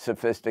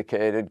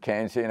sophisticated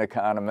Keynesian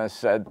economists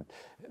said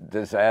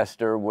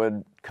disaster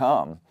would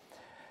come.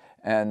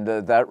 And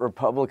that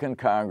Republican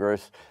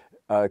Congress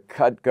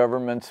cut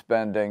government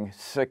spending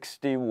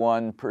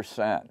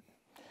 61%.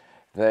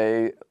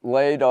 They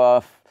laid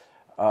off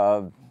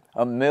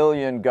 1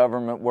 million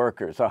government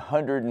workers,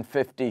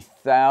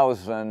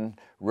 150,000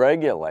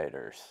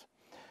 regulators.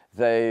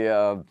 They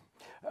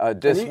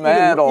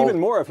dismantled. Even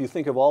more if you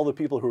think of all the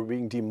people who were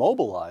being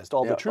demobilized,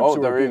 all the troops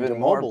who were being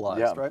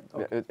demobilized, right?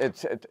 Okay.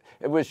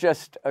 It was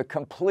just a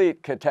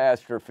complete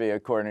catastrophe,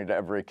 according to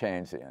every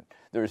Keynesian.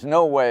 There's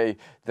no way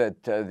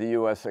that the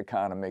U.S.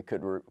 economy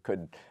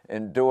could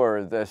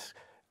endure this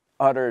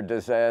utter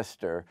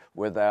disaster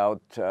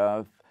without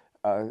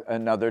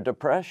another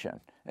depression.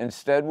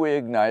 Instead, we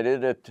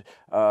ignited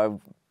a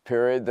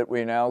period that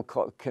we now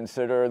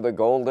consider the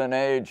golden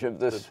age of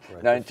this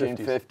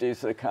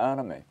 1950s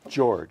economy.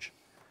 George,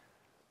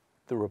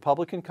 the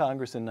Republican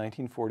Congress in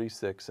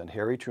 1946 and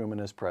Harry Truman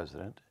as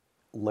president.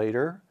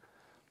 Later,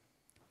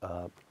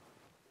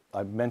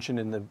 I mentioned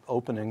in the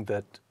opening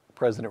that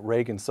President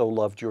Reagan so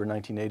loved your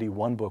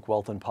 1981 book,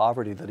 Wealth and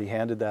Poverty, that he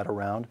handed that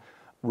around.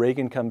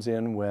 Reagan comes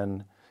in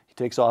when he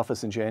takes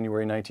office in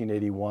January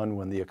 1981,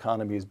 when the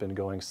economy has been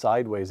going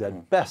sideways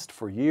at best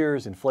for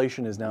years.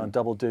 Inflation is now in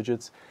double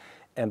digits.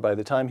 And by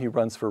the time he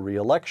runs for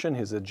re-election,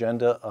 his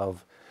agenda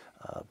of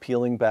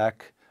peeling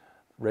back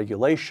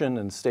regulation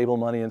and stable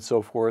money and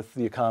so forth,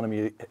 the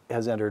economy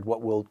has entered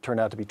what will turn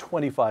out to be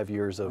 25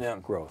 years of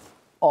growth.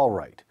 All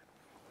right.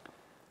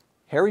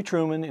 Harry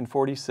Truman in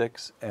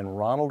 46 and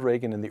Ronald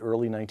Reagan in the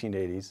early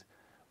 1980s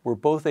were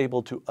both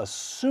able to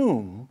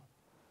assume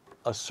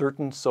a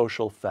certain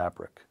social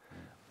fabric.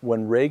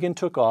 When Reagan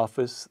took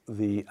office,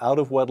 the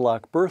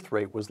out-of-wedlock birth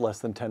rate was less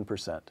than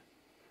 10%.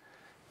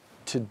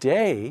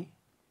 Today,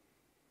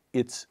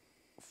 it's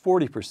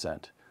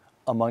 40%.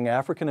 Among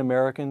African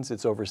Americans,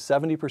 it's over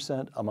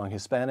 70%. Among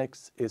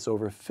Hispanics, it's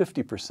over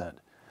 50%.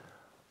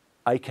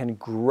 I can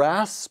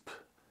grasp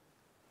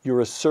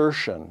your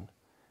assertion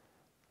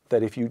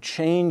that if you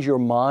change your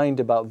mind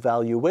about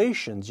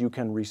valuations, you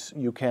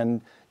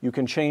can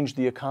change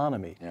the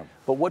economy. Yeah.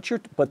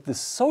 But the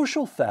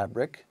social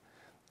fabric,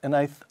 and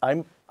I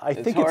think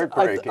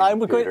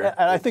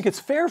I think it's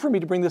fair for me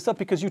to bring this up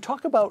because you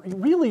talk about,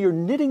 really you're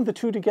knitting the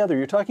two together.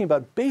 You're talking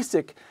about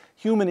basic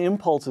human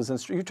impulses,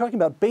 and you're talking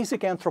about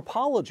basic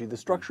anthropology, the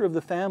structure of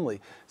the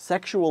family,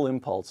 sexual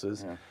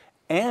impulses,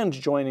 and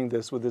joining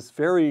this with this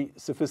very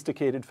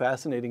sophisticated,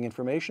 fascinating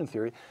information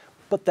theory.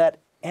 But that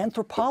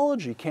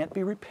anthropology can't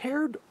be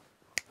repaired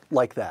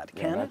like that,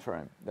 can it? That's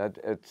right.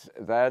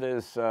 That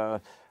is a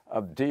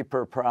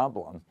deeper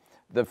problem.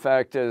 The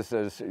fact is,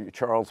 as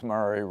Charles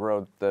Murray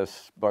wrote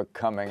this book,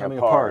 Coming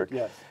Apart,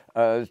 yes.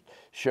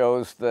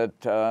 Shows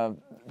that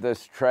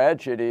this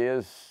tragedy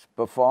has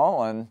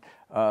befallen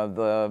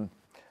the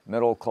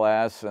middle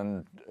class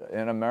in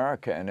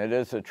America, and it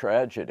is a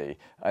tragedy.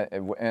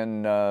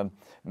 In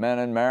Men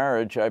and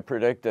Marriage, I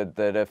predicted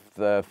that if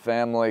the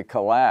family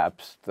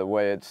collapsed the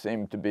way it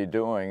seemed to be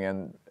doing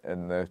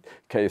in the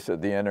case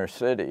of the inner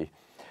city,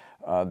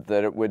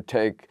 that it would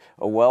take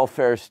a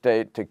welfare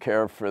state to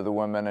care for the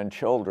women and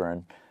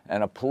children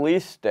and a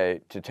police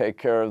state to take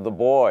care of the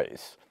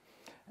boys.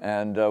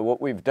 And what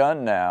we've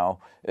done now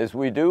is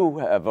we do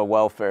have a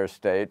welfare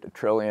state, $1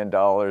 trillion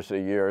a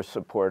year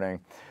supporting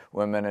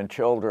women and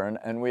children,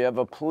 and we have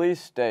a police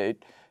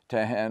state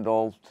to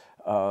handle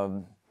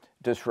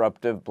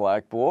disruptive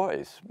black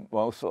boys,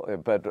 mostly,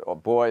 but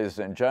boys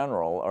in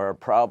general are a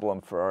problem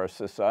for our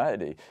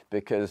society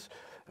because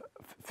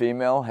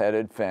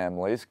female-headed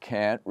families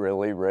can't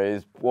really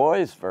raise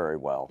boys very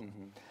well.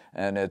 Mm-hmm.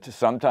 And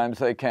sometimes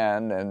they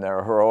can, and there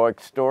are heroic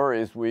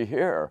stories we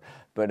hear,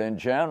 but in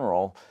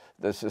general,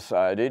 the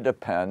society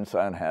depends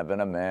on having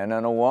a man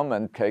and a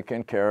woman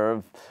taking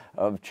care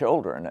of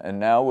children. And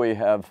now we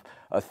have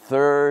a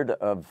third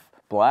of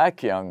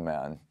black young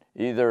men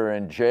either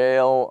in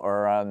jail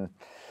or on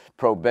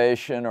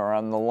probation or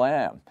on the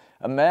lam.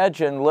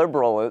 Imagine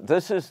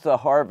this is the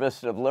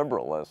harvest of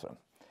liberalism.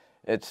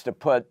 It's to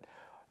put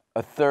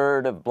a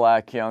third of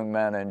black young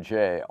men in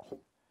jail.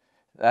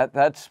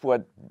 That's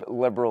what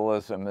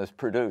liberalism has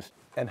produced.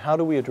 And how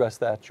do we address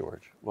that,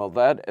 George? Well,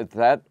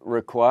 that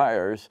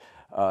requires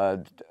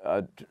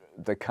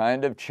the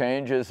kind of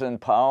changes in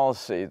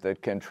policy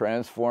that can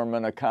transform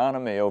an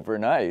economy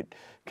overnight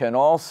can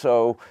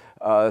also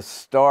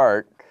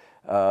start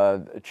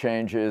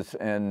changes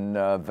in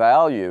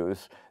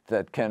values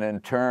that can in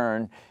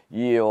turn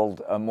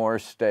yield a more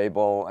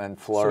stable and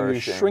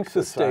flourishing So you shrink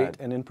the society.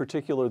 state, and in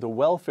particular the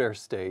welfare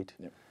state,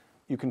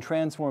 you can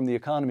transform the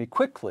economy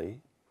quickly,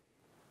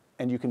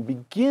 and you can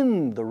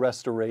begin the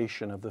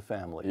restoration of the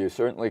family. You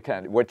certainly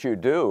can. What you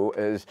do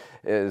is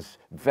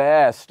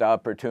vast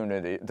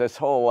opportunity. This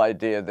whole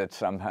idea that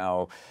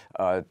somehow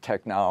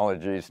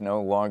technology is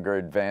no longer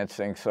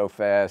advancing so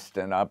fast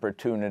and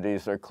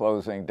opportunities are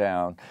closing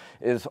down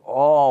is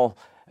all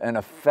an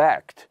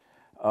effect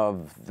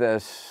of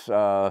this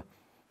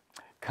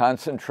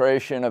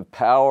concentration of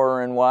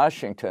power in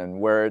Washington,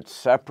 where it's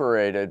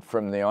separated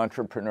from the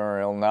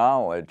entrepreneurial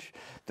knowledge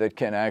that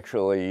can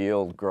actually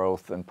yield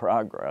growth and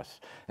progress.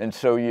 And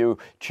so you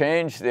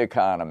change the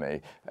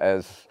economy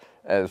as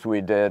we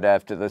did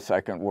after the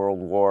Second World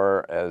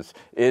War, as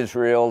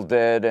Israel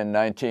did in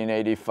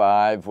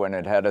 1985 when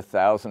it had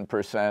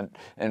 1,000%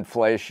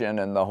 inflation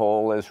and the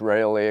whole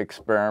Israeli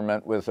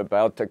experiment was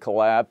about to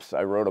collapse.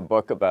 I wrote a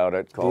book about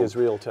it called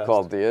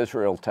The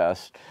Israel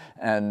Test.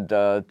 And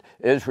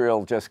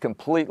Israel just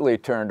completely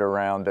turned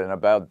around in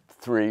about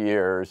 3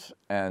 years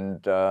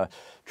and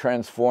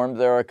transformed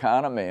their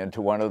economy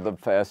into one of the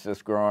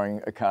fastest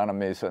growing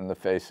economies on the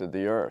face of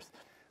the earth.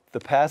 The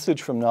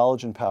passage from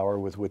Knowledge and Power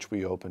with which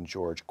we opened,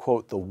 George,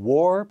 quote, "The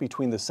war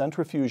between the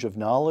centrifuge of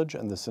knowledge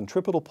and the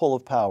centripetal pull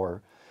of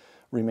power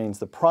remains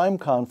the prime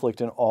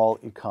conflict in all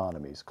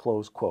economies,"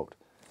 close quote.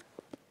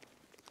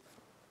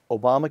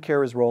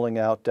 Obamacare is rolling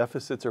out,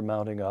 deficits are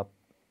mounting up.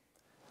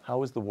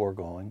 How is the war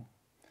going?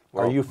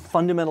 Are you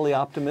fundamentally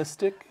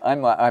optimistic?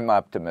 I'm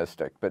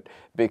optimistic, but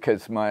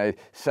because my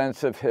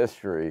sense of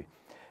history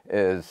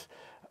is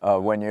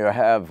when you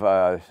have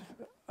a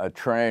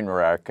train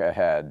wreck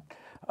ahead,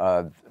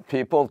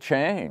 people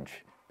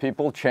change.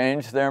 People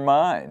change their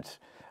minds.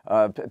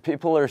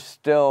 People are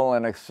still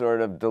in a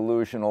sort of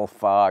delusional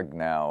fog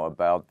now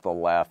about the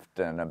left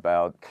and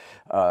about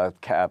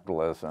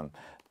capitalism.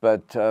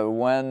 But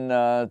when,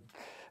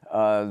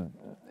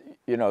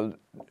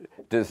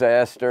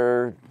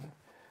 disaster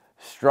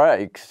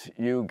strikes,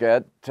 you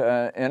get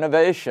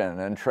innovation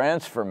and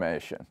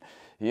transformation.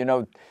 During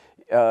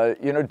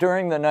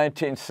the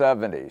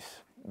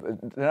 1970s,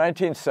 the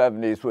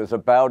 1970s was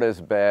about as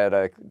bad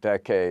a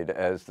decade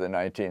as the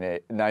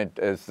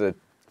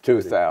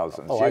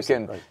 2000s. Oh, you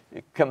can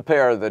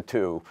compare the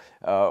two.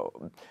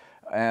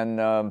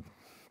 And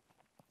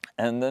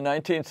And the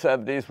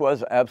 1970s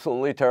was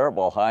absolutely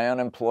terrible. High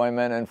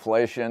unemployment,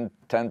 inflation,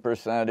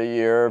 10% a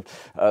year,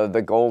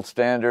 the gold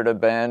standard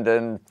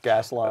abandoned.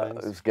 Gas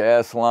lines.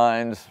 Gas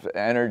lines,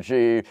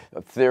 energy,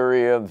 a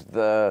theory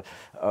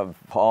of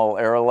Paul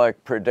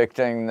Ehrlich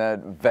predicting that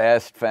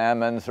vast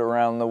famines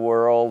around the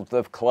world,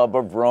 the Club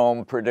of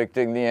Rome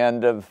predicting the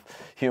end of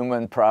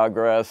human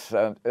progress.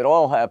 It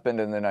all happened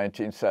in the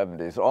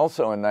 1970s.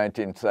 Also in the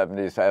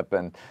 1970s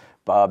happened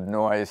Bob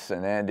Noyce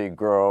and Andy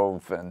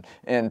Grove and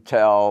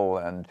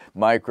Intel and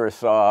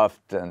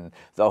Microsoft, and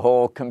the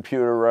whole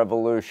computer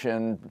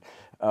revolution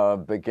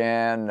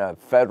began.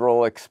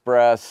 Federal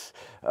Express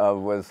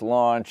was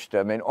launched.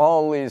 I mean,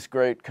 all these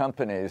great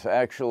companies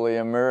actually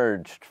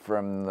emerged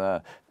from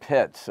the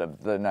pits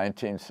of the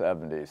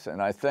 1970s.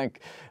 And I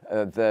think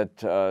that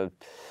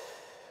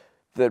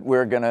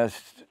we're going to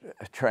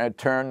try to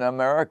turn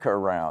America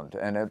around.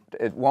 And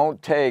it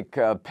won't take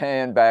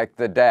paying back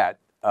the debt.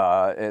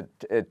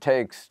 It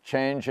takes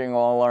changing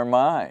all our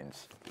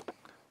minds.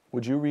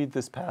 Would you read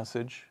this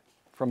passage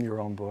from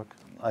your own book?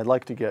 I'd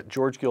like to get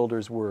George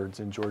Gilder's words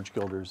in George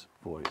Gilder's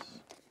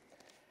voice.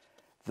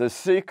 The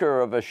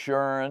seeker of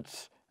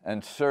assurance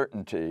and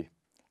certainty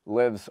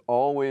lives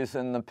always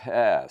in the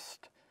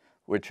past,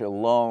 which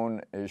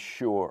alone is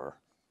sure.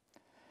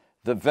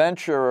 The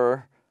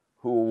venturer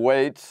who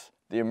awaits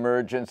the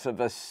emergence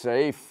of a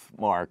safe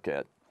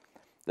market,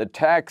 the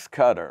tax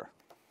cutter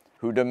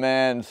who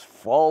demands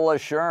full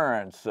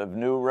assurance of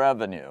new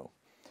revenue,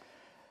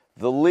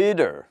 the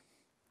leader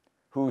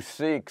who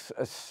seeks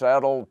a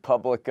settled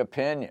public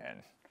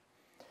opinion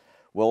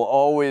will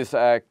always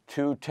act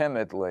too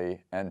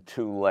timidly and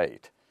too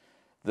late.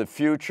 The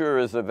future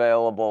is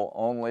available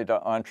only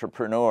to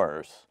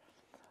entrepreneurs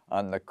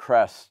on the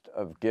crest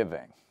of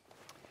giving.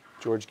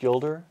 George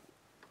Gilder,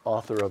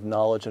 author of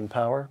Knowledge and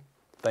Power,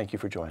 thank you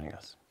for joining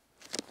us.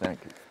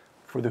 Thank you.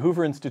 For the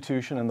Hoover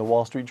Institution and the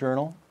Wall Street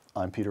Journal,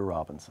 I'm Peter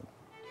Robinson.